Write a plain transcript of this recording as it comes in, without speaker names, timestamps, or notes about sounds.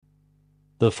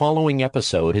The following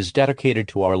episode is dedicated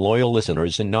to our loyal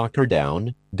listeners in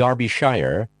Knockdown,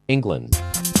 Derbyshire, England.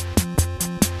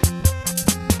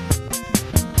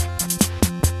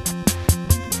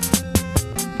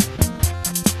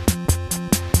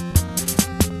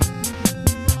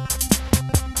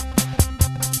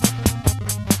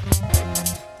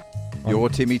 You're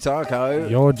Timmy Taco.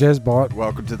 You're Jezbot.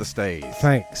 Welcome to the Steez.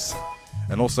 Thanks.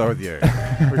 And also with you.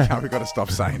 We've got to stop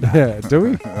saying that. Yeah, do we?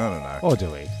 I don't know. Or do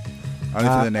we? Only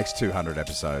for the next 200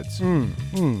 episodes.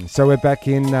 So we're back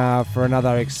in for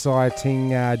another exciting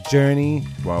journey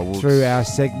through our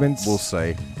segments. We'll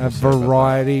see. A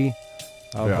variety.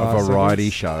 A variety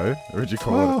segments. show. What would you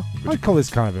call it? I'd call this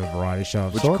kind of a variety show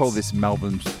of Would sorts. you call this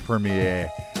Melbourne's premiere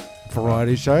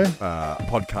variety show?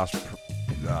 podcast?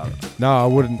 No, I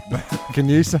wouldn't. Can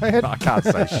you say it? I can't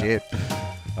say shit.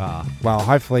 Well,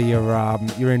 hopefully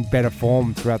you're in better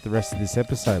form throughout the rest of this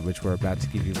episode, which we're about to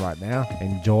give you right now.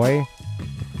 Enjoy.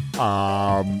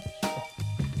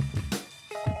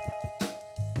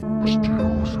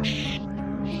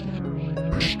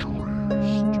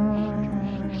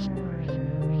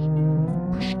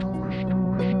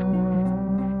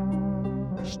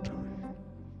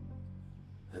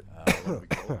 What do we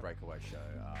call a breakaway show?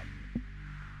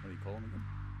 What do you call them again?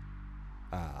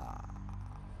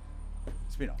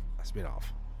 Spin-off. A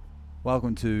spin-off.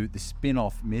 Welcome to the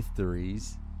spin-off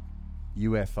Mysteries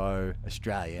UFO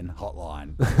Australian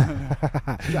Hotline.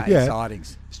 Australian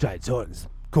sightings. Straight sightings.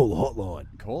 Call the hotline.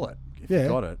 Call it. If Yeah. you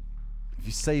got it. If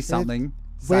you see something,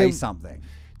 Well- say something.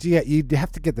 You'd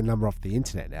have to get the number off the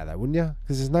internet now, though, wouldn't you?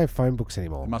 Because there's no phone books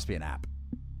anymore. It must be an app.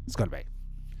 It's got to be.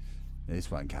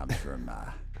 This one comes from,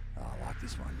 I like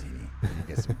this one, Timmy. You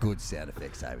get some good sound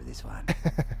effects over this one.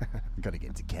 Got to get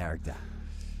into character.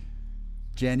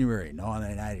 January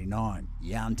 1989,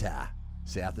 Yunta,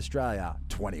 South Australia,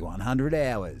 2100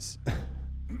 hours.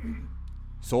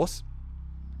 Source?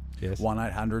 Yes.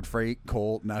 1-800 free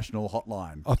call national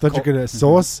hotline. I thought you were going to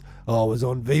source. I was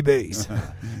on VBs.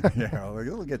 Yeah,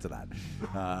 we'll get to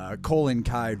that. Call-in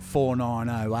code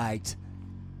 4908.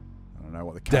 I don't know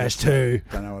what the code is. -2.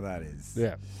 Don't know what that is.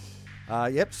 Yeah.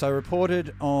 Yep, so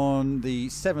reported on the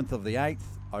 7th of the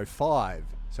 8th, 05.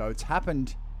 So it's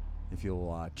happened, if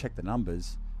you'll check the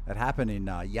numbers, it happened in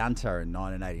Yunta in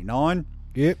 1989.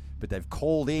 Yep. But they've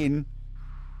called in.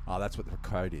 Oh, that's what the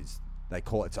code is. They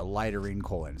call it's a later in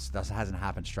call-in. It hasn't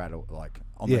happened straight like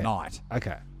on the night.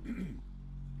 Okay. And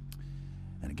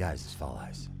it goes as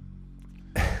follows.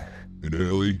 In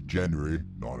early January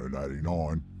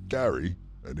 1989, Gary,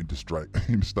 an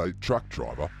interstate truck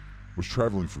driver, was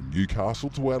travelling from Newcastle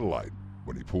to Adelaide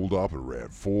when he pulled up at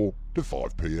around 4 to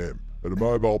 5 p.m. at a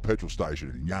mobile petrol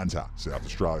station in Yunta, South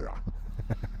Australia.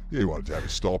 He wanted to have a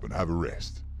stop and have a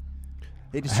rest.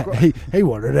 He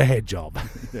wanted a head job.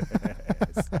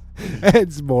 Yes.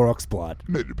 And some more ox blood.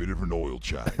 Needed a bit of an oil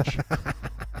change.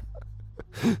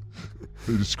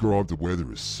 He described the weather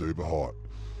as super hot.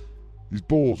 His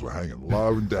balls were hanging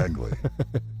low and dangly.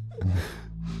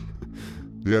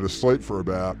 He had to sleep for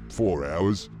about 4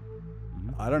 hours.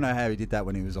 I don't know how he did that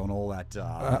when he was on all that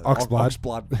ox blood. Ox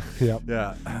blood. Yep.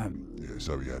 Yeah.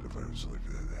 So he had to fall asleep.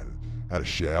 Had a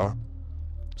shower,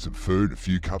 some food, a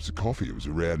few cups of coffee. It was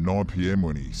around 9 p.m.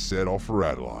 when he set off for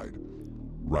Adelaide.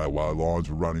 Railway lines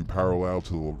were running parallel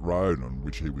to the road on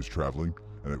which he was travelling,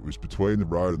 and it was between the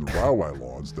road and the railway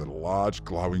lines that a large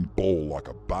glowing ball like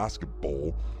a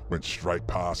basketball went straight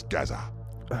past Gaza.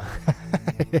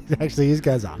 It actually is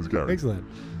goes up. It's going. Excellent.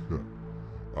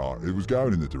 It was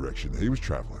going in the direction that he was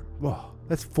travelling, Wow,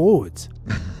 that's forwards.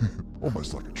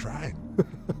 almost like a train.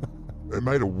 It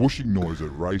made a whooshing noise that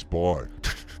raced by.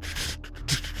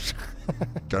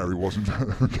 Gary wasn't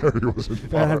That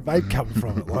far. had vape coming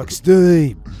from it, like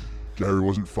steam. Gary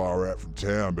wasn't far out from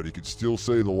town, but he could still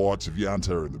see the lights of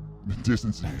Yunta in the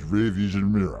distance in his rear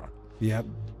vision mirror. Yep.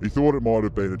 He thought it might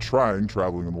have been a train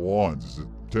travelling on the lines. As it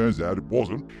turns out, it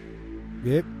wasn't.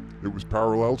 Yep. It was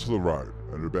parallel to the road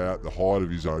and about the height of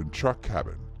his own truck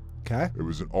cabin. Okay. It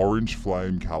was an orange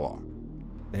flame colour.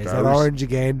 There's Gary's- that orange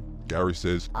again. Gary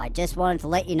says, I just wanted to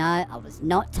let you know I was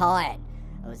not tired.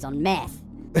 I was on meth.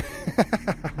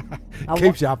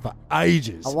 Keeps you up for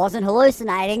ages. I wasn't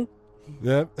hallucinating.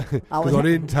 Yep. Because I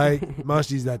didn't take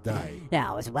mushies that day. No,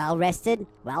 I was well rested,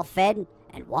 well fed,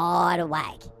 and wide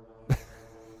awake.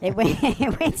 It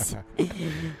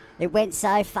went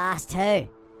so fast too,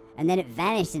 and then it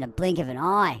vanished in a blink of an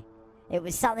eye. It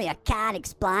was something I can't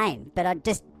explain, but I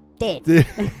just did.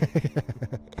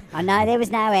 I know there was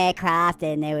no aircraft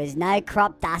and there was no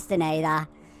crop dusting either.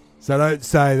 So don't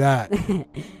say that.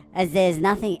 As there's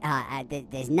nothing out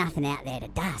there to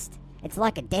dust. It's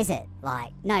like a desert,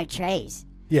 like no trees.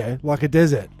 Yeah, like a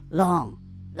desert. Long,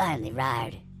 lonely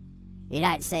road. You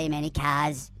don't see many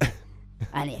cars,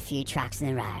 only a few trucks in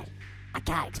the road. I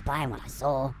can't explain what I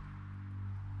saw.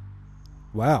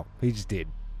 Wow, he just did.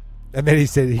 And then he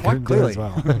said he Quite couldn't do it as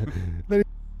clearly. well.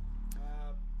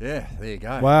 Yeah, there you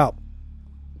go. Wow,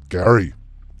 Gary.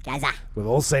 Gaza. we've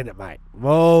all seen it, mate. We've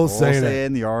all seen it.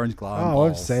 in the orange glow. Oh,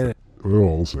 I've seen it. We've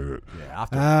all seen it. Yeah,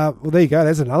 after Well, there you go.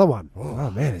 There's another one.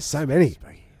 Oh, man, there's so many.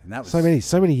 and that was So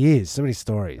many years, so many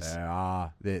stories.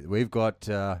 We've got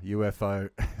UFO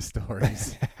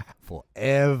stories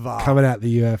forever. Coming out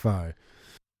the UFO.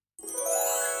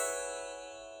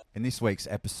 In this week's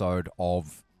episode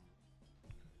of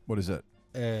what is it?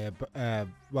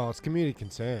 Well, it's community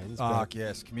concerns. But,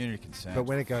 Yes, community concern. but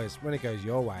when it goes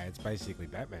your way, it's basically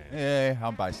Batman. Yeah,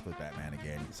 I'm basically Batman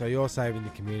again. So you're saving the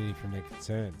community from their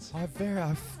concerns.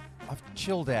 I've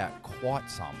chilled out quite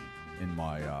some in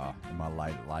my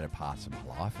later parts of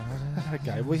my life.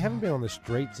 Okay, we haven't been on the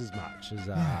streets as much as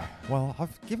Well,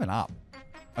 I've given up.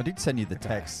 I did send you the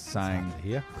text saying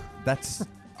here.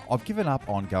 I've given up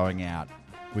on going out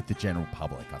with the general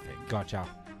public. I think. Gotcha.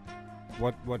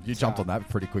 What You jumped on that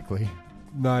pretty quickly.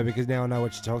 No, because now I know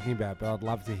what you're talking about, but I'd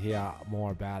love to hear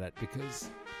more about it because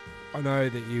I know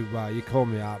that you called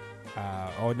me up. You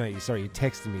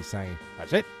texted me saying,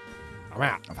 "That's it, I'm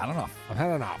out. I've had enough. I've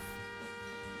had enough."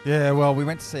 Yeah, well, we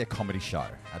went to see a comedy show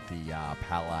at the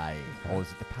Palais, or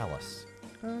was it the Palace?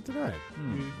 I don't know.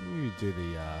 You do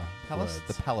the Palace,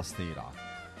 words. the Palace Theatre,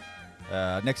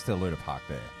 next to the Luna Park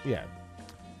there, Yeah,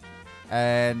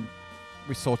 and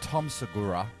we saw Tom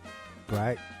Segura,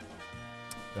 great.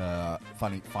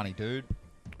 funny dude.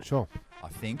 Sure. I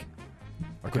think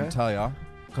I Okay. couldn't tell you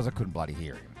because I couldn't bloody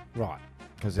hear him. Right.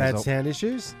 Because Bad sound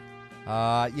issues?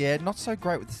 yeah, not so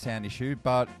great with the sound issue,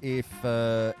 but if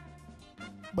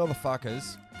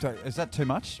motherfuckers, is that too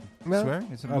much? No,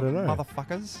 Swearing? Is it I don't know.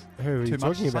 motherfuckers? Who are Too you much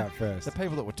talking to say? about first? The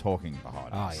people that were talking behind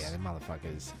Oh, us. yeah, the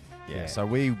motherfuckers. Yeah, so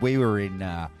we were in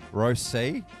row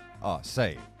C. Oh,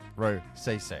 C. Row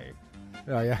CC.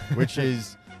 Oh, yeah. Which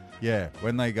is,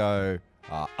 when they go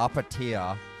upper tier,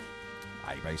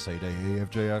 A, B, C, D, E, F,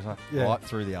 G, H, Yeah. right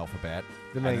through the alphabet.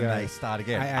 Then and they then go they start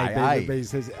again. A, B, B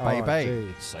says, oh, B,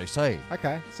 gee. C, C.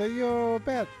 Okay, so you're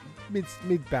about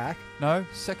mid back. No,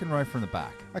 second row from the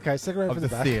back Okay, second row of from the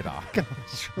the back. theatre.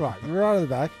 Right, you're right at the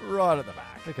back. Right at the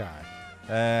back. Okay.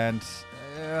 And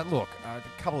look, a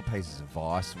couple of pieces of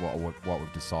advice. What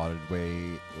we've decided,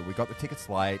 we got the tickets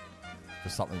late for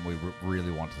something we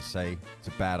really wanted to see. It's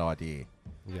a bad idea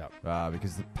Yep.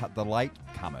 because the late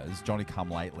comers, Johnny Come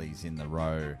Latelys in the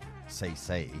row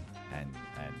CC and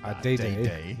DD.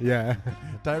 DD, Yeah.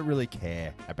 don't really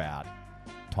care about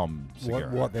Tom Segura.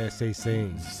 what they're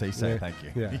CCing. CC, Yeah. thank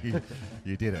you. Yeah.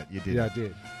 You did it. You did Yeah,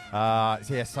 I it.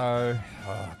 did. So,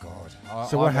 oh god.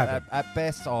 So what happened? At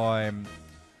best, I'm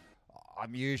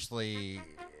usually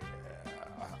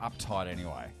uptight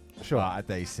anyway. Sure. At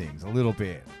these things, a little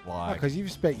bit like. Because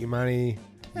you've spent your money.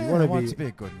 You I want want it to to be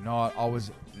a good night. I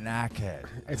was knackered.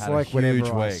 It's Had a like huge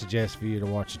whenever I week. suggest for you to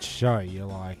watch a show, you're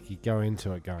like, you go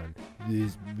into it going,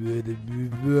 this better be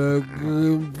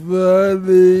fucking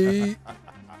funny.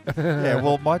 Yeah,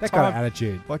 well, my that kind of time,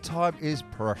 attitude. my time is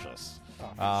precious.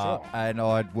 Sure. And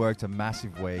I'd worked a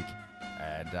massive week,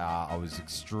 and I was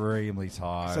extremely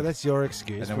tired. So that's your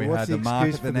excuse. And then but we what's had the the market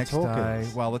excuse the for next the talkers?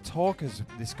 day. Well, the talkers,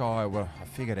 this guy, I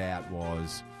figured out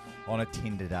was on a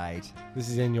Tinder date. This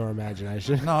is in your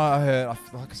imagination. No, I heard.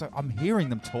 I'm hearing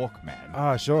them talk, man.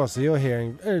 Oh, sure. So you're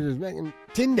hearing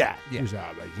Tinder. Yeah.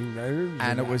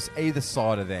 And it was either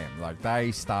side of them. Like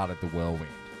they started the whirlwind.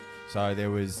 So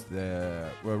there was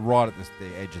we're right at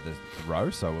the edge of the row.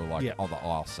 So we're like Yep. on the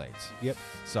aisle seats. Yep.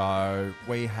 So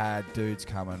we had dudes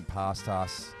coming past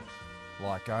us,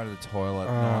 like going to the toilet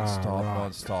Ah,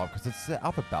 non-stop, because it's the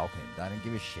upper balcony. They don't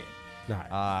give a shit.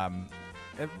 No.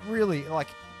 It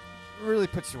really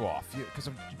puts you off because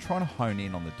I'm trying to hone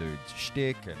in on the dude's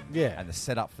shtick and the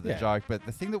setup for the Yeah. joke. But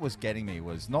the thing that was getting me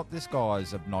was not this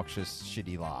guy's obnoxious,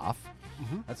 shitty laugh.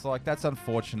 Mhm. It's like, that's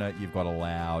unfortunate you've got a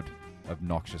loud,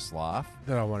 obnoxious laugh.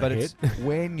 That I want to But hit. it's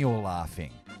when you're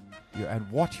laughing and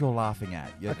what you're laughing at.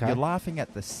 You're laughing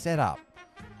at the setup,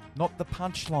 not the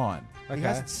punchline. Okay. He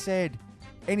hasn't said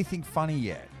anything funny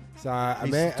yet. So a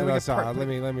He's man. doing a Sorry, prep-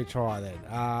 let me try then.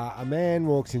 A man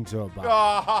walks into a bar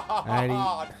Oh, And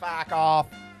he- fuck off.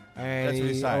 and that's what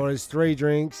he's he saying. orders 3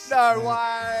 drinks. No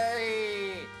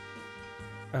way!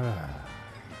 Uh,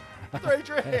 3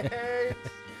 drinks!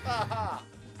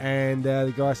 and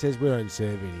the guy says, "We don't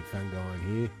serve any fungi in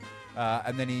here."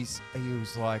 And then he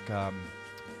was like,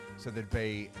 so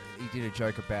he did a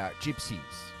joke about gypsies.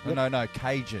 Yep. No,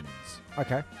 Cajuns.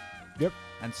 Okay. Yep.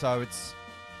 And so it's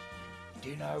Do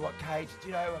you know what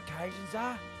occasions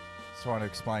are? Trying to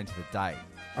explain to the date.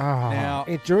 Oh, Now-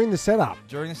 during the setup.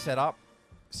 During the setup,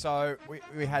 so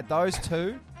we had those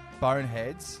two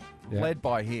boneheads, Yeah. led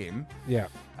by him. Yeah.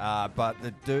 But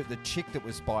the chick that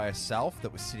was by herself,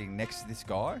 that was sitting next to this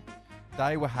guy,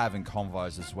 they were having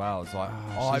convos as well. It's like,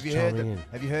 she's chiming in.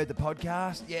 have you heard the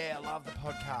podcast? Yeah, I love the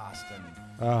podcast, and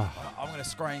I'm gonna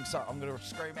scream. So I'm gonna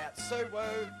scream out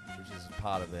 "Suwoo," which is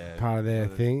part of their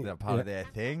thing. Part of their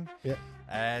thing. Yeah.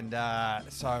 And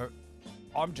so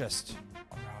I'm just,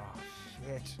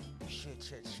 shit.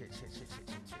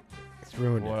 It's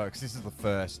ruined it. Well, 'cause this is the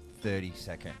first 30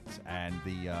 seconds, and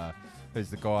who's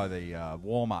the guy, the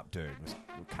warm-up dude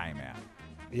came out,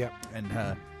 Yep.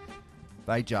 and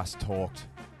they just talked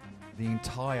the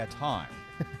entire time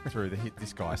through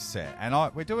this guy's set, and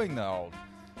we're doing the old.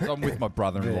 So I'm with my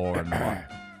brother-in-law and my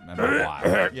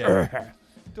wife, yeah,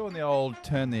 doing the old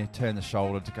turn the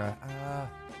shoulder to go.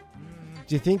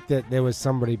 Do you think that there was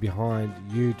somebody behind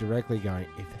you directly going,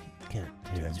 if they can't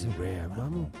turn Turns you around, around,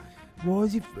 mum, why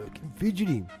is he fucking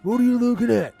fidgeting? What are you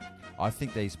looking at? I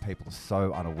think these people are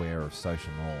so unaware of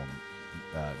social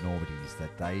normities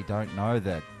that they don't know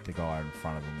that the guy in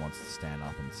front of them wants to stand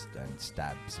up and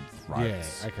stab some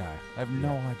throats. Yeah, okay. They have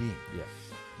no idea.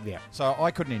 Yeah. So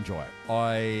I couldn't enjoy it.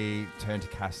 I turned to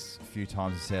Cass a few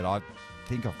times and said, I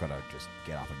think I've got to just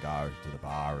get up and go to the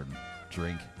bar and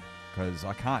drink because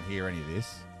I can't hear any of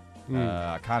this.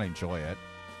 I can't enjoy it.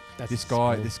 This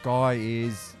guy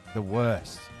is the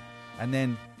worst. And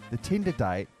then the Tinder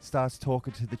date starts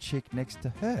talking to the chick next to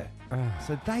her.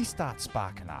 So they start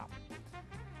sparking up.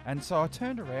 And so I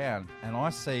turned around and I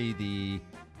see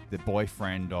the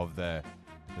boyfriend of the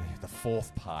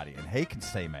fourth party, and he can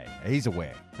see me. He's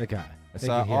aware. Okay.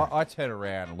 So I turn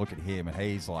around and look at him, and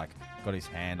he's like got his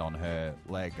hand on her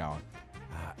leg, going,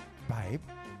 "Babe,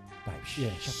 Yeah,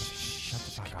 shut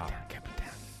the fuck up." Keep it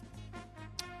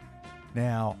down.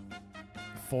 Now,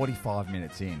 45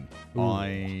 minutes in, Ooh.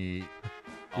 I'm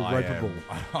ready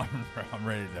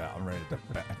to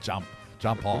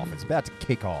jump off. It's about to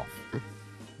kick off.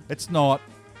 It's not,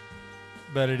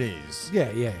 but it is. Yeah.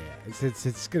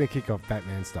 It's going to kick off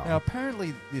Batman style. Now,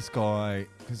 apparently, this guy,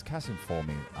 because Cass informed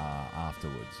me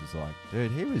afterwards, was like,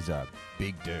 dude, he was a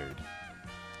big dude.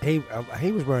 He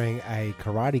was wearing a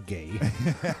karate gi.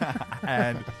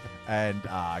 and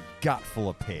gut full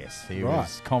of piss. He Right.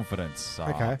 was confidence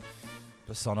Okay.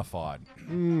 personified.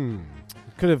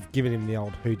 Could have given him the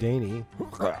old Houdini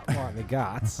right in the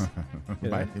guts. You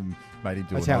know. Made him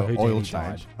do That's how an Houdini oil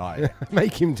died. change. Oh, yeah.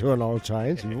 Make him do an oil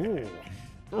change. Ooh.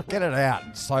 Get it out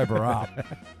and sober up.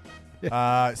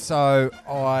 So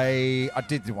I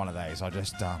did do one of these. I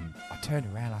just I turned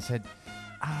around. I said,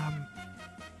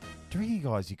 "Do you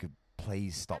guys, you could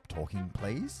please stop talking,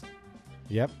 please?"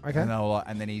 Yep. Okay. And they were like,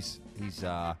 and then he's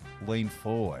leaned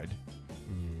forward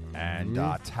and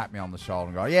tapped me on the shoulder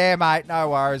and go, "Yeah, mate, no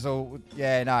worries. Or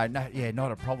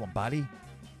not a problem, buddy."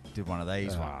 Did one of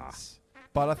these ones.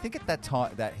 But I think at that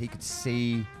time that he could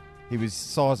see, he was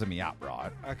sizing me up,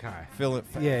 right? Okay. Feel it,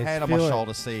 Yeah, hand on my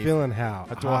shoulder, see. Feeling how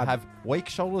Do I have weak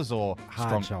shoulders or hard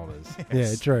strong shoulders?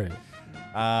 Yes. Yeah, true.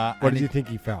 What and did you think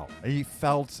he felt? He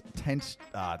felt tension.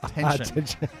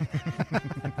 Tension.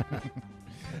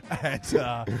 And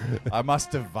I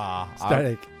must have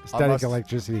Static must-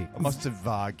 electricity. I must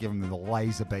have given him the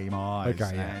laser beam eyes.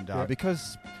 Okay, yeah. And Yeah.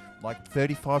 because like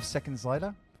 35 seconds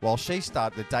later, while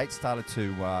the date started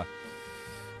to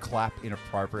clap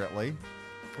inappropriately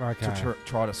Okay. to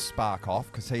try to spark off,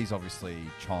 because he's obviously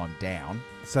chimed down.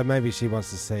 So maybe she wants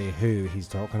to see who he's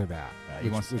talking about. He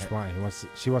Which wants- way?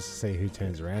 She wants to see who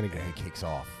turns around He again. kicks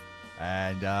off.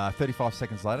 And 35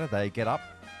 seconds later, they get up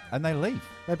and they leave.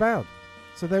 They bailed.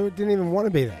 So they didn't even want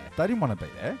to be there. They didn't want to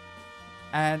be there.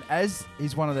 And as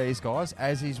he's one of these guys,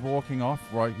 as he's walking off,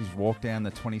 right, he's walked down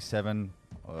the 37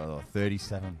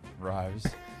 rows.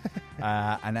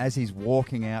 And as he's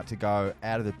walking out to go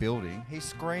out of the building, he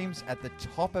screams at the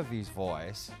top of his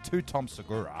voice to Tom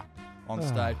Segura on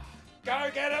stage, "Go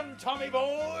get him, Tommy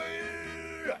boy!"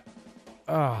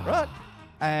 Oh. Right?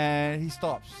 And he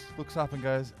stops, looks up and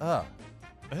goes,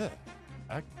 okay,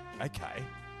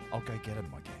 I'll go get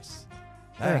him, I guess.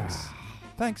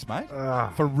 Thanks, mate,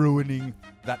 for ruining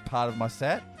that part of my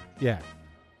set. Yeah.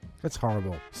 That's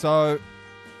horrible. So,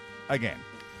 again,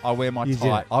 I wear my You did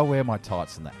it. I wear my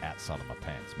tights on the outside of my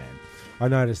pants, man. I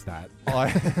noticed that.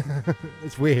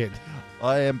 It's weird.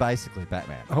 I am basically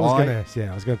Batman. I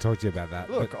was going to talk to you about that.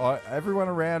 Look, everyone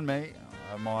around me,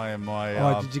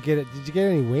 did you get it? Did you get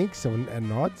any winks and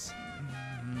nods?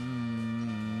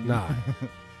 No.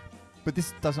 But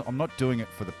this doesn't. I'm not doing it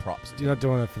for the props. You're not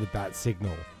doing it for the bat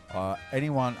signal.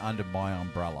 Anyone under my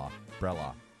umbrella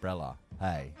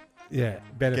hey, Yeah,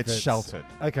 benefits. gets sheltered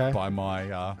Okay. by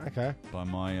my Okay.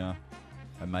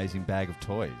 amazing bag of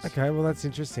toys. Okay, well, that's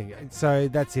interesting. So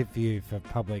that's it for you for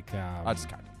public... I just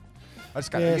can't.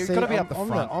 Yeah, You've see, got to be I'm, up the I'm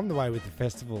front. I'm the way with the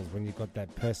festivals when you've got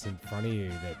that person in front of you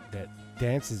that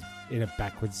dances in a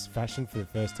backwards fashion for the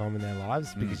first time in their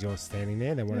lives because you're standing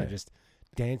there. They want to just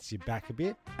dance you back a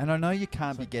bit. And I know you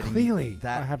can't be getting Clearly,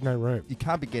 that. I have no room. You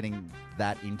can't be getting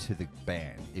that into the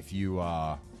band if you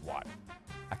are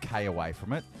a K away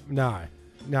from it. No.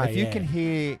 If you can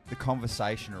hear the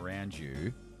conversation around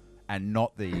you and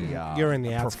not the You're in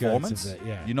the outskirts performance, of it,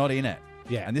 yeah. you're not in it.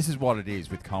 Yeah. And this is what it is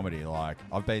with comedy. Like,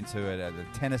 I've been to it at the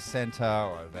tennis centre,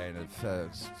 or I've been at,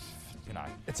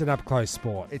 It's an up-close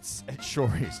sport. it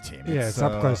sure is, Tim. Yeah, it's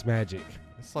up-close magic.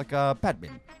 It's like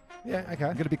badminton. Yeah, okay.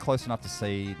 You've got to be close enough to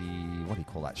see the, what do you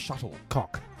call that, shuttle.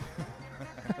 Cock.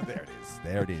 There it is.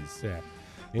 There it is. Yeah.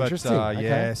 But, Interesting. Okay.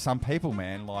 yeah, some people,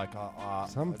 man, like...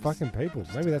 Some fucking people.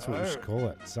 Maybe that's what we should call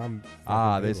it. Some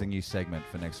there's a people. new segment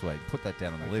for next week. Put that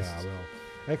down on the Okay, list. I will.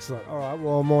 Excellent. All right,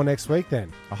 well, more next week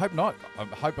then. I hope not. I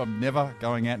hope I'm never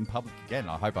going out in public again.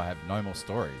 I hope I have no more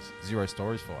stories. 0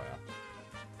 stories for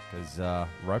you. Because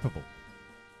ropeable.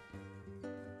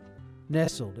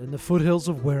 Nestled in the foothills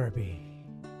of Werribee,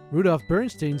 Rudolph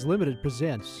Bernstein's Limited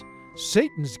presents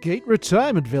Satan's Gate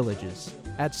Retirement Villages.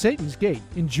 At Satan's Gate,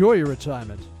 enjoy your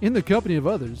retirement in the company of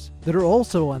others that are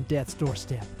also on death's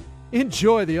doorstep.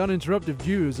 Enjoy the uninterrupted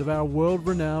views of our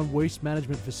world-renowned waste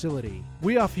management facility.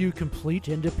 We offer you complete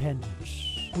independence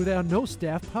with our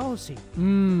no-staff policy.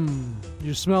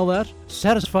 You smell that?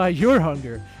 Satisfy your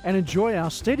hunger and enjoy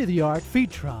our state-of-the-art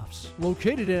feed troughs,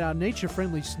 located in our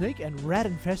nature-friendly snake and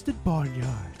rat-infested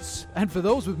barnyards. And for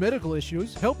those with medical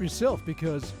issues, help yourself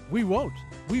because we won't.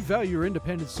 We value your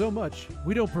independence so much,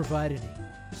 we don't provide any.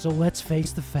 So let's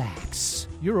face the facts.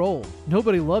 You're old,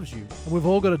 nobody loves you, and we've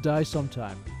all got to die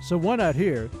sometime. So why not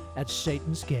here at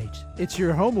Satan's Gate? It's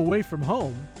your home away from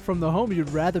the home you'd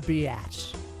rather be at.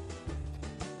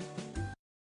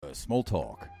 Small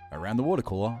talk around the water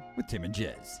cooler with Tim and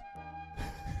Jez.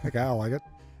 Okay, I like it.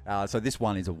 So this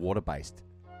one is a water-based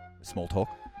small talk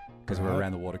because we're Right.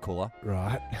 around the water cooler.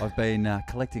 Right. I've been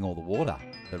collecting all the water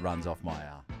that runs off my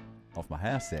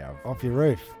house there. I've Off your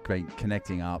roof. been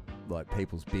connecting up like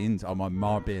people's bins,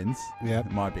 my bins.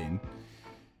 Yep. My bin.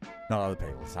 Not other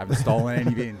people's. I haven't stolen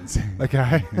any bins.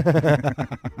 Okay.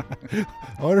 I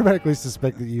automatically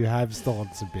suspect that you have stolen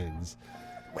some bins.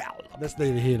 Well, That's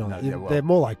neither here nor No, there. yeah, well- They're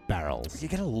more like barrels. you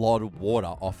get a lot of water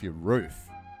off your roof.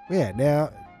 Yeah, now,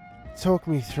 talk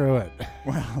me through it.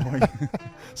 Well,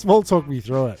 Small talk me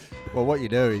through it. well, what you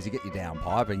do is you get your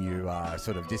downpipe and you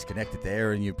sort of disconnect it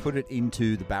there and you put it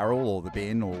into the barrel or the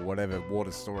bin or whatever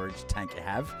water storage tank you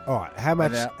have. All right, how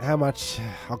much, now-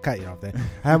 I'll cut you off there.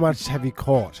 How much have you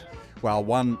caught? Well,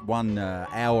 one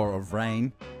hour of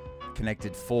rain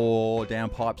connected 4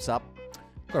 downpipes up.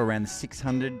 Got around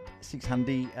 600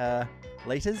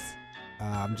 litres.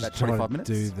 I'm just About trying 25 to minutes?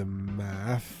 do the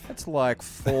math. That's like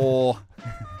 4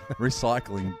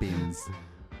 recycling bins.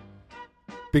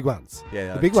 Big ones.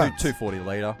 Yeah, The big ones. 240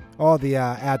 litre. Oh, the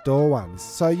outdoor ones.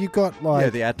 So you've got like... Yeah,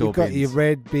 the outdoor You've got bins. your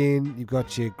red bin, you've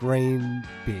got your green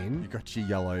bin. You got your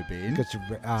yellow bin. You've got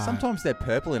your... Sometimes they're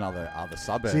purple in other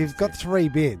suburbs. So you've got 3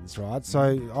 bins, right?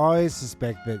 So I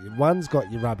suspect that one's got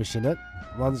your rubbish in it,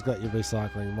 one's got your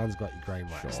recycling, and one's got your green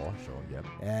waste. Sure, yep.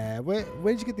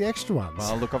 Where'd you get the extra ones?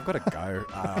 Well, look, I've got to go.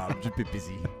 I'm just a bit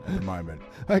busy at the moment.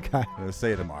 Okay. I'll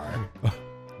see you tomorrow.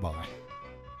 Bye.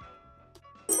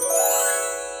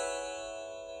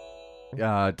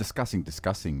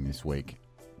 Discussing this week.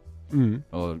 Mm.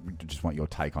 Or just want your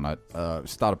take on it.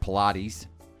 Started Pilates.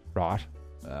 Right.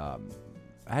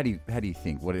 How do you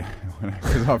think?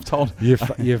 Because I've told You're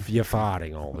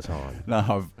farting all the time.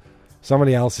 no,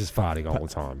 Somebody else is farting all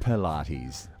the time.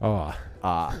 Pilates. Oh.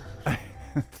 Uh,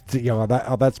 Yeah, well,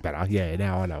 that's better. Yeah,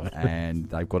 now I know it. and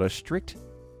they've got a strict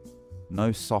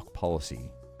no sock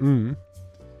policy. Mm.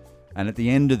 And at the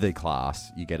end of the class,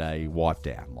 you get a wipe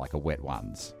down, like a wet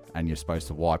ones, and you're supposed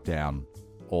to wipe down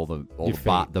all the feet.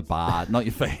 bar, not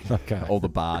your feet, Okay. all the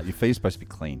bar. Your feet are supposed to be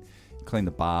clean. You clean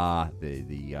the bar,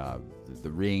 the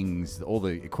rings, all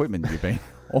the equipment you've been,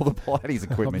 all the Pilates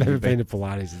I've equipment. never you've been to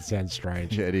Pilates. It sounds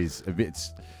strange. Yeah, it is.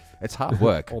 It's hard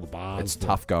work. All the bars. It's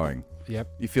tough going. Yep.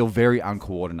 You feel very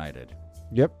uncoordinated.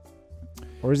 Yep.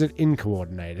 Or is it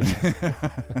incoordinated?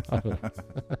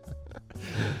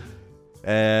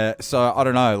 So I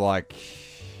don't know. Like,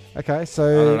 Okay, I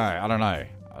so... don't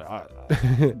know.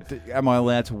 Am I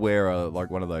allowed to wear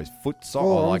one of those foot socks Well,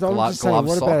 or like I'm glove just saying,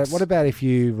 socks? what about if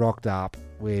you rocked up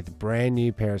with a brand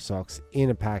new pair of socks in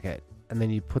a packet and then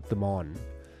you put them on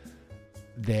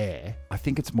there? I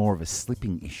think it's more of a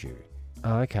slipping issue.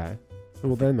 Oh, okay.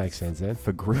 Well, that makes sense then.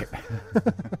 for grip.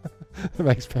 That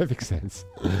makes perfect sense.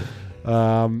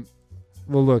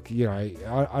 Well, look, you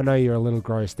know, I know you're a little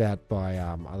grossed out by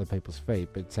other people's feet,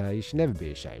 but you should never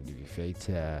be ashamed of your feet.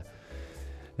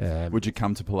 Would you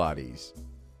come to Pilates?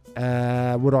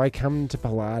 Would I come to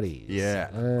Pilates? Yeah.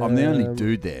 I'm the only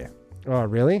dude there. Oh,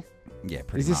 really? Yeah,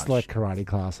 pretty Is much. this like karate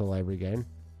class all over again?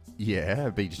 Yeah,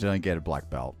 but you just don't get a black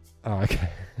belt Oh, okay.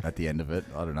 at the end of it.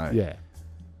 I don't know. Yeah.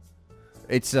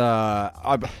 It's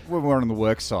when we're on the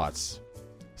work sites,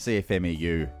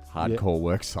 CFMEU hardcore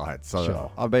work sites. So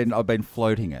Sure. I've been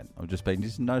floating it. I've just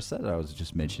noticed that. I was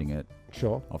just mentioning it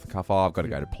Sure. off the cuff. Oh, I've got to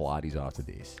go to Pilates after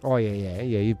this. Oh, yeah.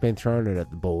 You've been throwing it at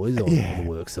the boys on the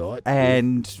work site.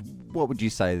 And what would you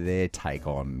say their take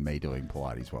on me doing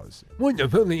Pilates was? What the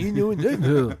fuck are you doing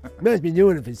that? Must be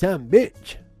doing it for some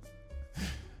bitch.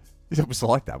 It was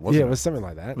like that, wasn't Yeah, it? it was something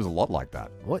like that. It was a lot like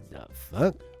that. What the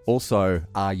fuck? Also,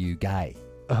 are you gay?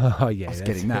 Oh, yeah. I was that's-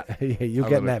 getting that. Yeah, you're I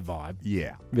getting got that vibe.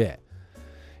 Yeah. Yeah.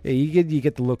 Yeah, you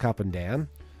get the look up and down.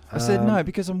 I said no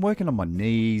because I'm working on my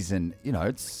knees, and you know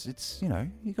it's you know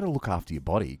you got to look after your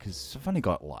body because I've only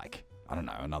got like I don't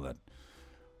know another.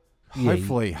 Yeah,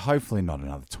 Hopefully not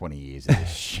another 20 years of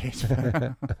this shit.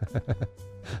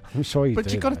 I'm sure you do.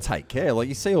 But you got to though. take care. Like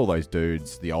you see all those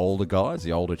dudes, the older guys,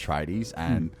 the older tradies,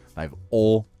 and they've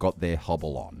all got their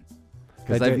hobble on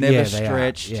because They they've do- never yeah, they are.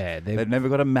 stretched. Yeah, they've never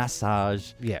got a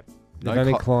massage. Yeah. No They've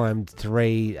only co- climbed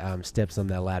 3 steps on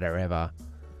their ladder ever.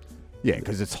 Yeah,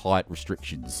 because it's height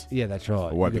restrictions. Yeah, that's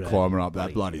right. I won't be You gotta- climbing up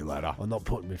that bloody ladder. I'm not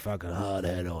putting my fucking hard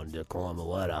head on to climb a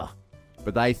ladder.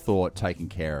 But they thought taking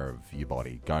care of your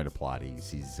body, going to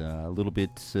Pilates, is a little bit,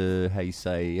 how you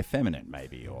say, effeminate,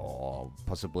 maybe, or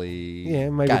possibly. Yeah,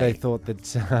 maybe gay. they thought that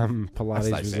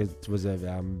Pilates they was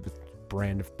a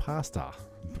brand of pasta.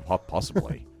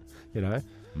 Possibly. You know,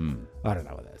 I don't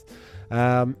know what that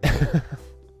is.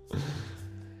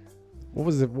 What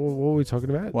was it? What were we talking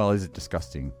about? Well, is it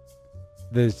disgusting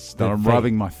There's that I'm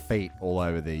rubbing my feet all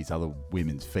over these other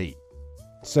women's feet?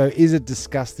 So, is it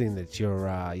disgusting that your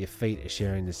feet are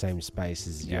sharing the same space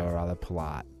as Yeah. your other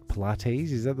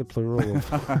Pilates? Is that the plural of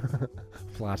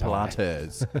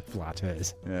Pilates.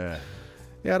 Pilates. Yeah.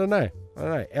 Yeah, I don't know.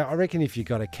 I reckon if you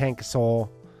got a canker sore,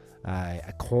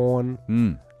 a corn,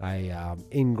 a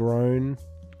ingrown,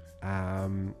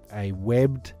 a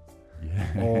webbed,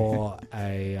 Yeah. or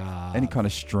a Any kind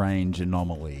of strange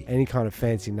anomaly. any kind of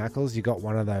fancy knuckles, you got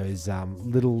one of those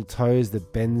little toes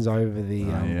that bends over the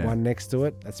yeah. one next to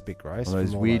it. That's a bit gross. All those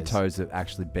from all weird those- toes that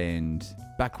actually bend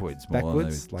backwards more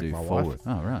Backwards, than like they do my wife. forward.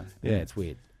 Oh, right. Yeah, it's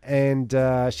weird. And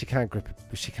she can't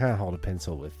hold a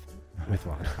pencil with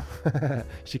one.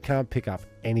 She can't pick up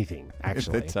anything,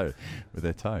 actually. With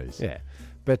their toes. Yeah.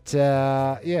 But,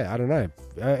 yeah, I don't know.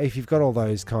 If you've got all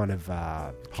those kind of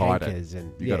Hide cankers it.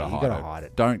 and You yeah, gotta you got to hide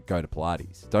it. Don't go to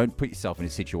Pilates. Don't put yourself in a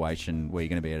situation where you're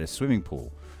going to be at a swimming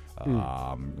pool. Hmm.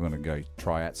 You're going to go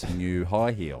try out some new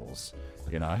high heels.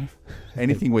 You know,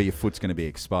 anything where your foot's going to be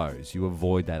exposed, you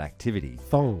avoid that activity.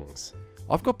 Thongs,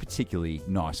 I've got particularly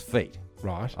nice feet.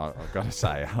 right? I've got to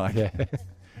say, like, Yeah.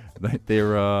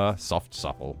 they're soft,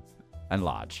 supple, and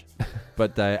large,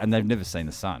 but they've never seen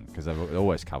the sun because they're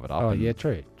always covered up. Oh, and yeah,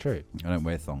 true. I don't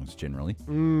wear thongs generally.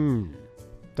 Don't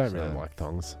really So- like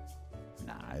thongs.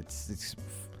 Nah, it's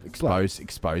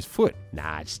exposed foot.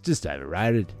 Nah, it's just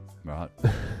overrated. Right.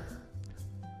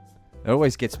 It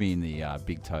always gets me in the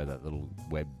big toe, that little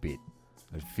web bit.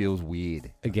 It feels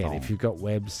weird. Again, if you've got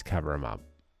webs, cover them up.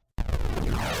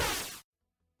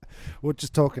 We're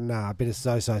just talking a bit of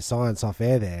science off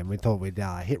air there, and we thought we'd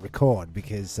hit record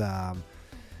because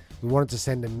we wanted to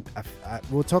send them.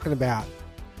 We were talking about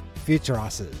future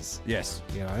us's. Yes.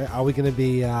 You know, are we going to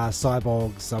be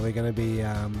cyborgs? Are we going to be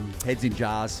Heads in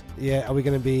jars. yeah? Are we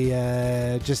going to be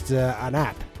just an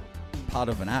app? Part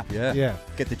of an app, yeah. Yeah.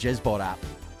 Get the Jezbot app.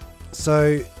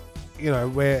 So, you know,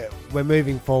 we're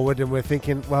moving forward, and we're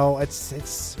thinking, well,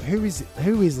 it's who is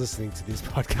listening to this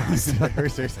podcast?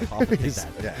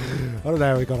 Yeah. I don't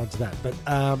know how we got onto that, but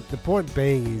the point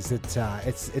being is that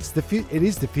it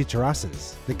is the future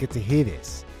us's that get to hear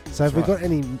this. So, if That's we've got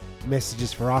any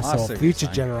messages for us I see or what you're future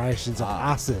saying. generations of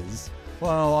Ah. us's,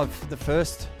 Well, the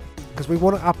first. because we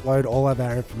want to upload all of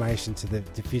our information to the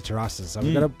future us's, so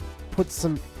we've got to put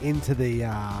some into the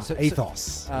So-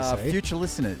 ethos. you see. Future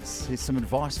listeners. Here's some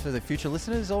advice for the future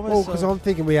listeners, almost. Well, because I'm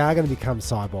thinking we are going to become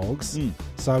cyborgs.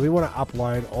 So we want to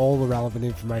upload all the relevant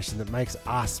information that makes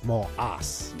us more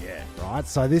us. Yeah. Right?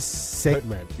 So this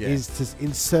segment yeah. is to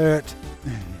insert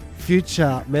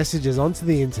future messages onto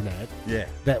the internet Yeah.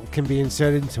 that can be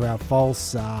inserted into our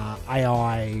false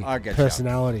AI I get ya.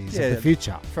 personalities Yeah, of the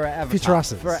future. For our avatar. Future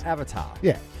us's. For our avatar.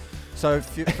 Yeah. So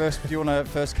first, do you want to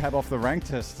first cab off the rank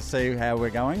to see how we're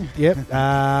going?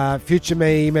 Yep. Future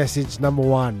me message number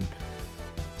 1.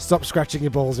 Stop scratching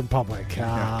your balls in public.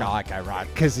 Okay, right.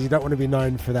 Because you don't want to be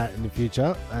known for that in the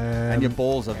future. And your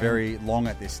balls are very long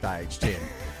at this stage, Tim.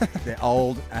 They're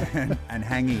old and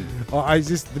hanging. Oh, is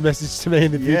this the message to me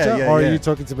in the future? Yeah, or yeah. are you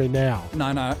talking to me now?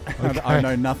 No. Okay. I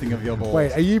know nothing of your balls.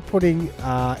 Wait, are you putting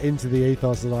into the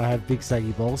ethos that I have big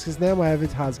saggy balls? Because now my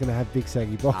avatar's going to have big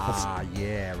saggy balls. Ah,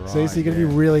 yeah, right. So you're going to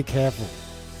be really careful.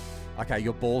 Okay,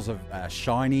 your balls are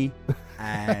shiny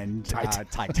and tight.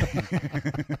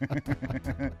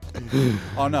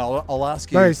 Oh no, I'll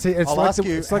ask you. No, see, it's I'll like, ask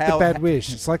you it's like how- the bad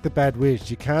wish. It's like the bad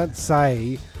wish. You can't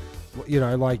say,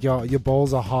 like your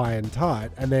balls are high and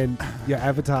tight, and then your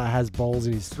avatar has balls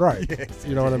in his throat. Yes,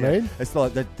 you know what I mean? It's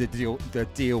like the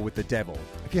deal with the devil.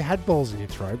 If you had balls in your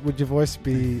throat, would your voice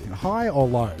be high or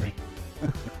low?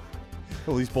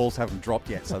 Well, these balls haven't dropped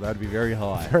yet, so that'd be very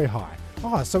high. Very high.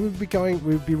 Oh, so we'd be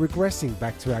regressing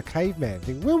back to our caveman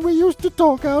thing when we used to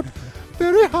talk out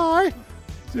very high.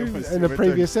 In a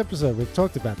previous episode, we've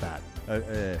talked about that.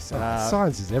 Yes.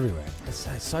 Science is everywhere. It's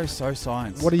so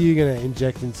science. What are you going to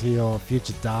inject into your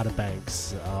future data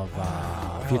banks of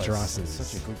future That's us's?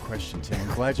 such a good question, Tim.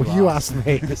 I'm glad you Well, you asked. asked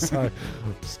me, so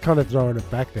just kind of throwing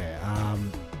it back there. I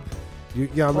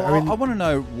want to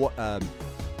know what.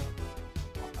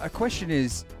 A question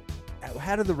is,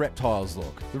 how do the reptiles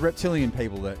look? The reptilian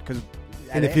people because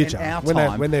in the future, in our when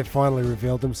time, when they've finally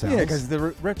revealed themselves. yeah, because the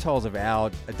reptiles of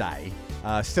our day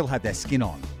still have their skin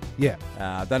on. yeah,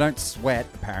 They don't sweat,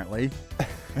 apparently.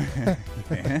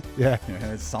 yeah.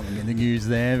 There's something in the news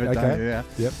there. But Okay. yeah.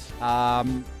 Yep.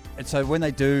 And so when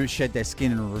they do shed their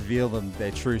skin and reveal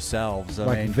their true selves, I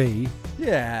Like mean, V.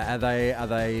 yeah, are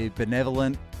they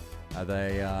benevolent? Are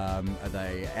they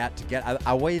out to get?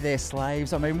 Are we their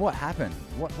slaves? I mean, what happened?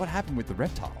 What happened with the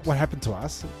reptiles? What happened to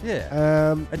us?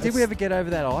 Yeah. And did we ever get over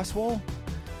that ice wall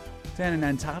down in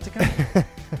Antarctica?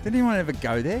 Did anyone ever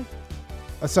go there?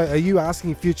 So, are you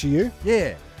asking future you?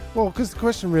 Yeah. Well, because the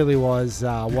question really was,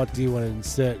 what do you want to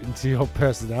insert into your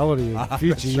personality in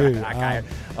future That's you? right.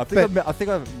 Okay. I think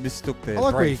I mistook the. I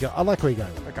like where you brief. go. I like where you go.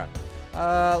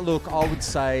 Okay. Look, I would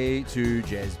say to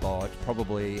Jezbot,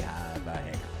 probably have a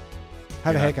haircut. Have a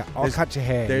You know, haircut. I'll there's- cut your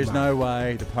hair. There's mate. no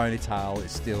way the ponytail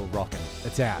is still rocking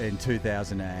It's out. in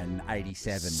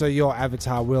 2087. So your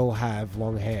avatar will have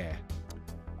long hair.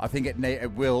 I think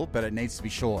it will, but it needs to be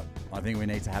short. I think we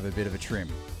need to have a bit of a trim.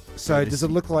 So this- does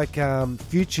it look like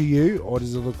future you, or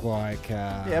does it look like?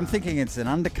 Yeah, I'm thinking it's an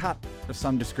undercut of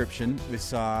some description with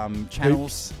some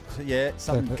channels. Yeah,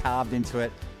 something carved into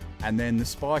it, and then the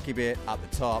spiky bit up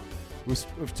the top.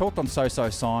 We've talked on So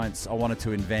Science. I wanted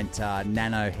to invent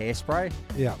nano hairspray.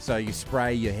 Yeah. So you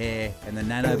spray your hair, and the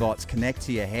nanobots connect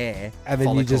to your hair. And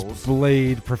then you just follicles.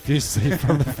 bleed profusely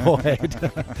from the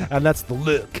forehead, and that's the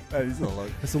look. That is the look.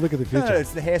 That's the look of the No, future.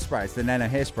 it's the hairspray. It's the nano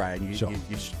hairspray, and you Sure.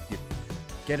 you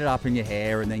get it up in your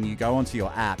hair, and then you go onto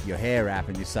your app, your hair app,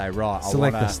 and you say, right,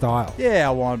 Select I want the style. Yeah,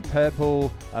 I want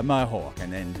purple mohawk,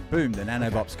 and then boom, the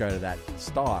nanobots go to that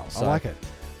style. I like it.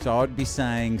 So I'd be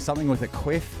saying something with a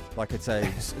quiff, like it's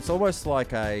almost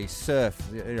like a surf,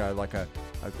 like a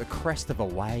crest of a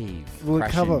wave. Will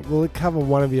it crashing. cover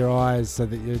one of your eyes so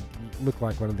that you look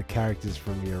like one of the characters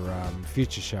from your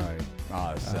future show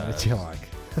Oh, it's, that you like?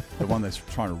 the one that's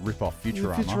trying to rip off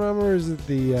Futurama. Futurama, or is it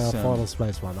the Some Final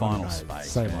Space one? I don't Final know. Space.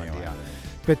 Same anyway. idea.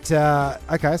 But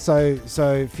okay,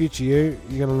 so future you,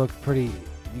 you're gonna look pretty.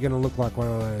 You're gonna look like one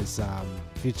of those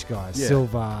future guys, Yeah.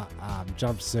 silver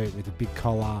jumpsuit with a big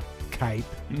collar, cape,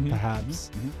 Mhm. perhaps,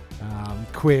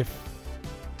 Mhm. quiff,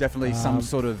 Definitely some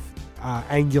sort of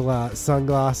angular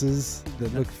sunglasses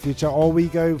that look future. Or we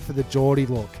go for the Geordie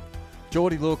look.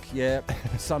 Geordie look, yeah.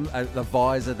 Some the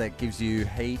visor that gives you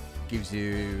heat, gives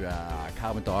you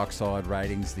carbon dioxide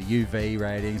ratings, the UV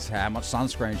ratings. How much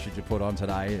sunscreen should you put on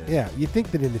today? Yeah, you'd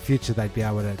think that in the future they'd be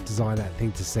able to design that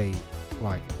thing to see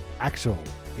like actual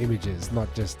images,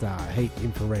 not just heat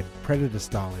infrared predator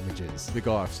style images. The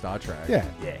guy of Star Trek. Yeah.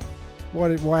 Yeah.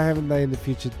 Why haven't they in the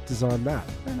future designed that?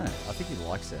 I don't know. I think he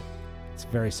likes it. It's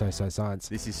very so science.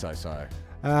 This is so.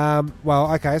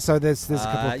 Well, okay, so there's a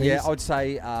couple of things. Yeah, I would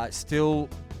say still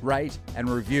rate and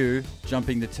review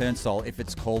Jumping the Turnstile if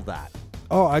it's called that.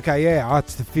 Oh, okay, yeah. Oh,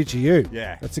 it's the future you.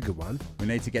 Yeah. That's a good one. We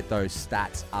need to get those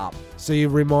stats up. So you're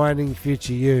reminding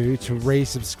future you to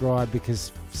resubscribe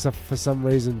because for some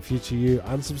reason future you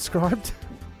unsubscribed?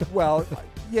 Well,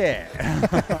 yeah.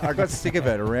 I got sick of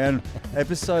it around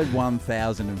episode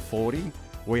 1040.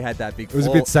 We had that big. It was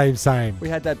a bit same. We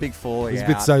had that big falling It was out.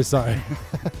 a bit so-so.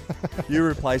 You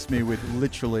replaced me with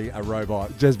literally a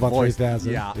robot. Jezbot voice.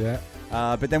 3000. Yeah.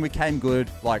 Yeah. But then we came good,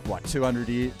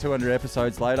 200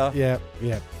 episodes later. Yeah.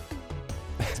 Yeah.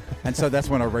 And so that's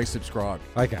when I resubscribed.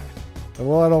 Okay.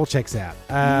 Well, it all checks out.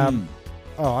 All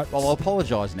right. Well, I'll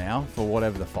apologise now for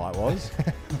whatever the fight was.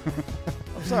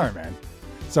 I'm sorry, man.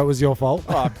 So it was your fault?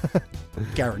 Oh, I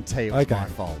guarantee it was Okay. my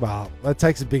fault. Well, it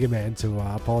takes a bigger man to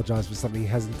apologise for something he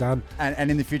hasn't done.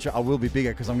 And in the future, I will be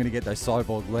bigger because I'm going to get those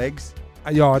cyborg legs.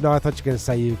 Yeah, no, I thought you were going to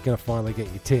say you're going to finally get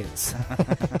your tits.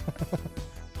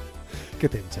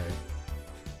 Get them too.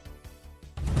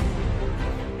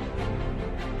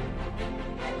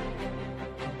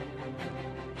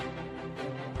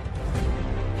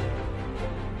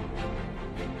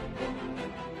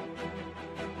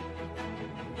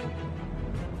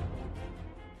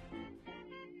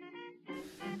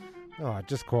 Oh,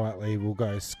 just quietly, we'll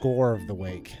go score of the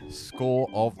week. Score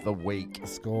of the week.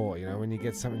 Score, when you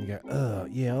get something, you go, oh,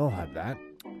 yeah, I'll have that.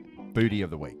 Booty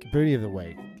of the week. Booty of the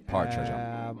week. Pirate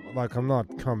treasure. Like, I'm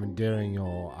not commandeering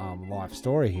your life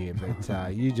story here,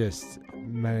 but you just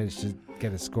managed to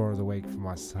get a score of the week for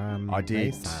my son. I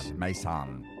did.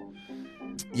 Mason.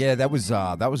 Yeah, that was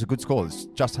a good score. It's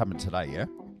just happened today, yeah?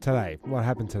 Today. What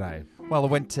happened today? Well, I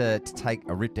went to take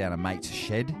a rip down a mate's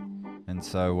shed. And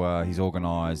so he's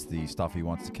organised the stuff he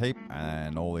wants to keep,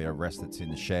 and all the rest that's in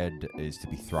the shed is to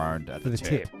be thrown at For the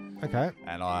tip. Okay.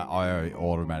 And I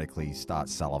automatically start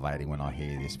salivating when I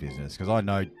hear this business, because I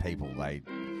know people,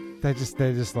 They're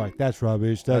just like, that's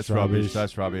rubbish, that's rubbish.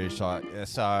 that's rubbish. So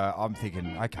I'm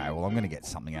thinking, okay, well, I'm going to get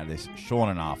something out of this.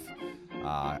 Sure enough,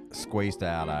 squeezed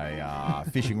out a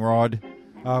fishing rod.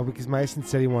 Because Mason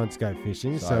said he wanted to go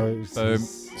fishing, so boom,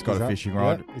 he's got a fishing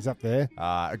rod. Yeah, he's up there.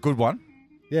 A good one.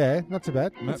 Yeah, not too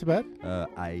bad. Not too bad.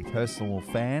 A personal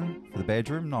fan for the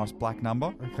bedroom. Nice black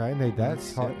number. Okay, need that.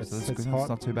 It's hot. So that's It's good. hot. It's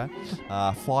not too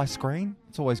bad. Fly screen.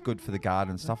 It's always good for the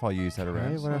garden and stuff. I use that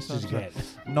around. Okay, what else did you get?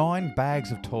 9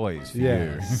 bags of toys for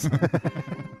Yes. you.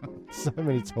 So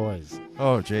many toys.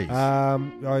 Oh, jeez.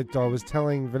 I was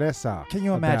telling Vanessa. Can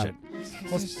you about- imagine?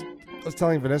 I was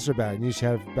telling Vanessa about it, and you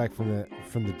shouted back from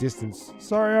the distance.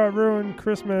 Sorry, I ruined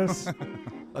Christmas.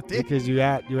 I did. Because you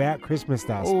out Christmas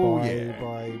us Oh, by yeah.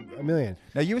 by a million.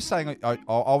 Now, you were saying, I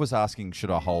was asking, should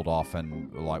I hold off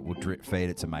and we'll drip feed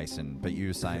it to Mason? But you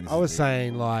were saying... I was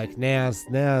saying like now's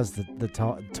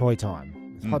the toy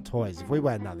time. It's hot toys. If we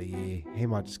wait another year, he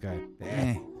might just go.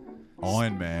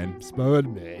 Iron Man.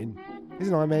 Spider-Man.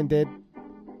 Isn't Iron Man dead?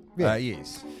 Yeah. He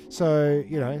is. So,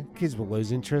 kids will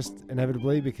lose interest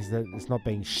inevitably because it's not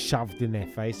being shoved in their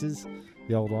faces,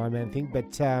 the old Iron Man thing.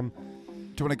 But Do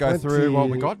you want to go through what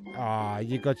we got?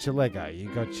 You got your Lego.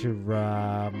 You got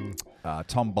your...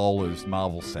 Tom Bowler's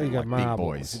Marvel set, you got like Marbles. big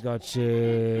boys. You got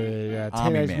your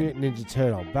Army Teenage Men. Mutant Ninja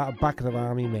Turtle, bucket of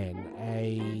Army Men,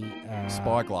 a...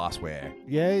 Spy glassware.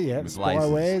 Yeah, with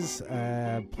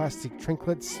spywares, plastic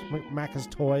trinkets, Macca's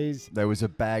toys. There was a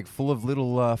bag full of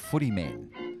little footy men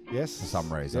Yes. for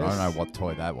some reason. Yes. I don't know what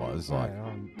toy that was. I Like,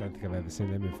 don't think I've ever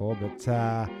seen them before, but...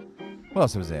 what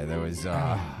else was there? There was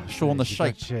Shaun the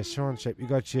Sheep. Shaun the Sheep. You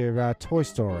got your Toy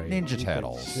Story. Ninja You got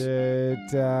Turtles. your,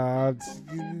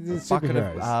 the Bucket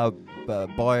superheroes. of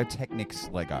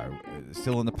Biotechnics Lego,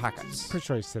 still in the packets. Pretty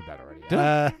sure you said that already.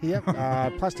 Did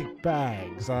Yep. Plastic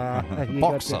bags. You got your-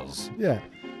 Boxes. Yeah,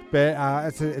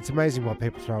 but it's amazing what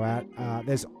people throw out.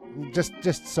 There's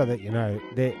just so that you know,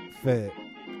 for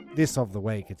this of the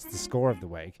week, it's the score of the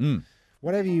week. Mm.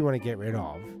 Whatever you want to get rid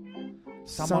of,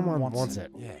 someone wants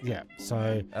it. Yeah. So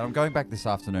And I'm going back this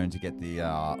afternoon to get the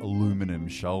aluminum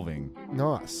shelving.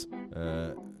 nice.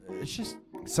 It's just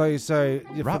So for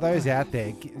Right. those out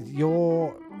there,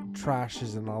 your trash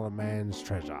is another man's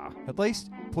treasure. at least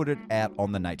put it out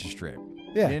on the nature strip.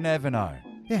 Yeah. You never know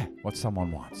Yeah. what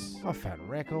someone wants. I found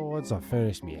records. I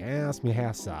furnished my house. My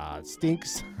house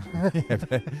stinks. Yeah,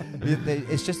 but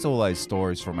it's just all those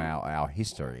stories from our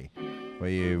history where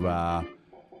you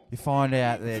find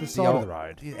out that It's the side of the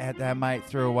road. Our mate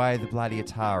threw away the bloody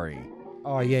Atari.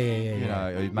 Oh yeah. You know,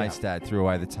 your mate's dad threw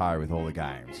away the Atari with all the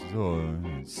games. Oh,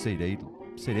 CD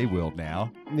world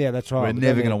now. Yeah, that's right. We're But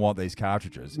never then- going to want these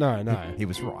cartridges. No. He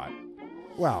was right.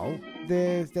 Well,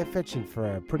 they're fetching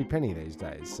for a pretty penny these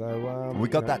days. So We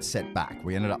got that set back.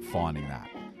 We ended up finding that.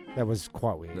 That was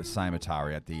quite The weird. same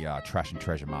Atari at the Trash and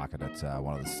Treasure Market at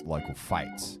one of the local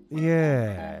fates.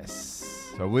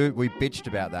 Yes. So we bitched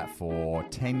about that for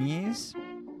 10 years.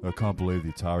 I can't believe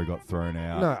the Atari got thrown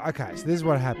out. No. Okay. So this is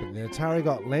what happened. The Atari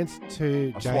got lent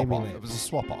to A Jamie swap off. Lynch It was a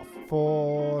swap off.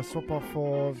 for swap off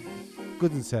for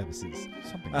goods and services.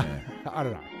 Something there. I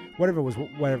don't know. whatever it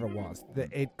was, that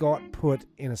it got put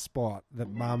in a spot that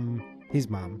his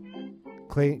mum,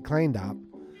 cleaned up.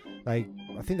 I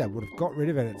think they would have got rid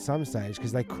of it at some stage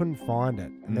because they couldn't find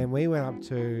it. And then we went up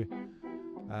to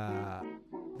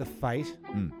the Fate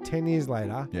 10 years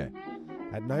later. Yeah.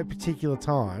 At no particular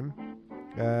time,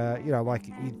 like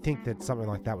you'd think that something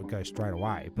like that would go straight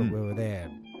away, but we were there,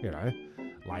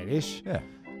 late-ish. Yeah.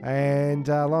 And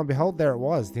lo and behold, there it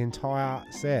was, the entire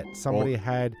set. Somebody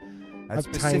had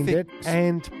obtained it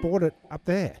and bought it up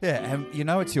there. Yeah, and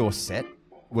it's your set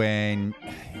when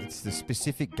it's the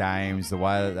specific games, the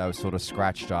way that they were sort of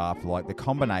scratched up, like the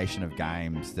combination of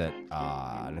games that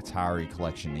an Atari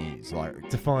collection is. Like,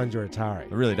 defines your Atari.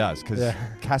 It really does, because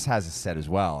Cass has a set as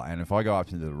well, and if I go up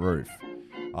to the roof,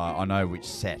 I know which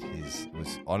set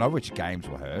I know which games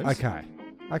were hers. Okay.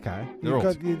 So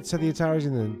the Atari's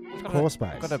in the core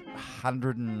space. Got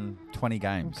 120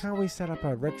 games. Well, can't we set up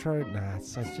a retro? Nah,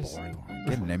 it's just boring.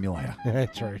 Get an emulator. Yeah,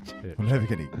 true. I'm never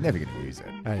gonna use it.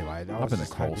 Anyway, I Up was in the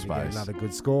just crawl hoping to get space. another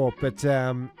good score, but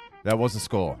That was the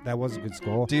score. that was a good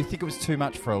score. Do you think it was too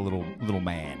much for a little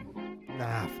man?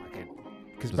 Nah, fuck it.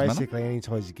 Because Doesn't basically any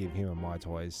toys you give him are my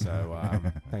toys, so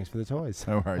thanks for the toys.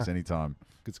 No worries, anytime.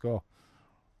 Good score.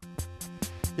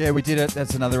 Yeah, we did it.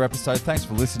 That's another episode. Thanks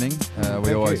for listening. We Thank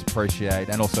always you. appreciate,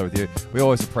 and also with you, we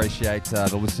always appreciate the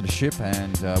listenership,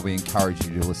 and we encourage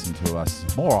you to listen to us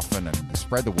more often and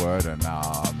spread the word. And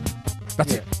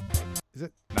that's it. Is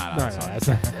it? No, No, that's no, fine. that's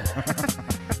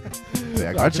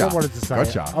Yeah, No, 'cause gotcha. I wanted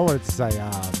to say,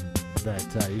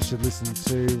 Gotcha. that you should listen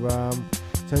to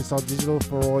Turnstile Digital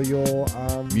for all your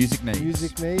Music needs.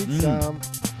 And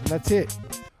that's it.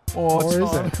 Or is it?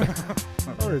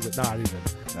 Or is it? No, it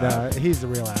isn't. No. Here's the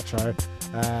real outro.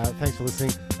 Thanks for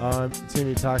listening. I'm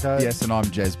Timmy Taco. Yes, and I'm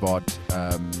Jezbot.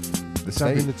 The Jump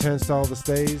Steve. in the Turnstile, the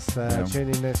Steves. Yeah. Tune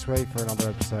in next week for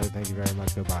another episode. Thank you very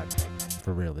much. Goodbye.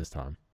 For real this time.